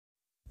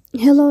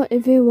Hello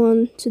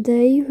everyone,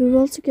 today we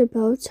will talk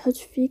about how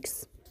to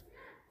fix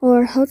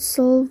or how to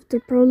solve the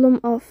problem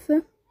of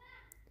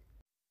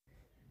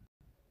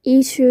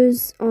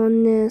issues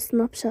on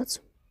Snapchat.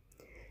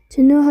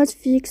 To know how to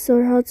fix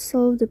or how to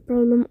solve the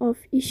problem of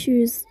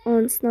issues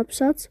on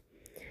Snapchat,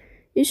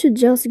 you should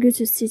just go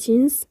to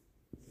settings.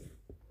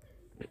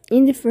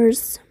 In the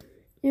first,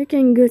 you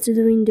can go to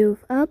the window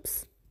of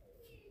apps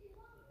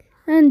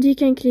and you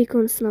can click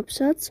on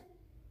Snapchat.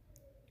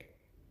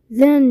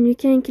 Then you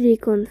can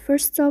click on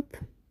first stop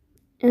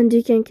and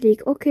you can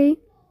click OK.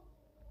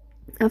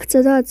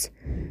 After that,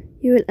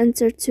 you will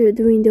enter to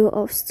the window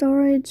of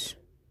storage.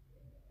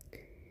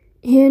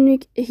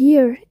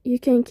 Here you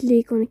can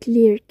click on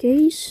clear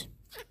cache.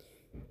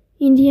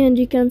 In the end,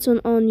 you can turn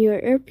on your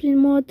airplane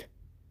mode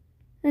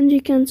and you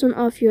can turn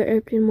off your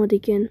airplane mode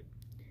again.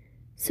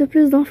 So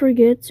please don't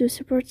forget to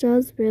support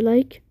us by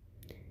like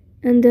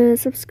and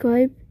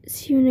subscribe.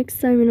 See you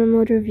next time in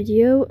another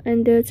video,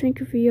 and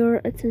thank you for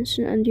your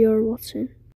attention and your watching.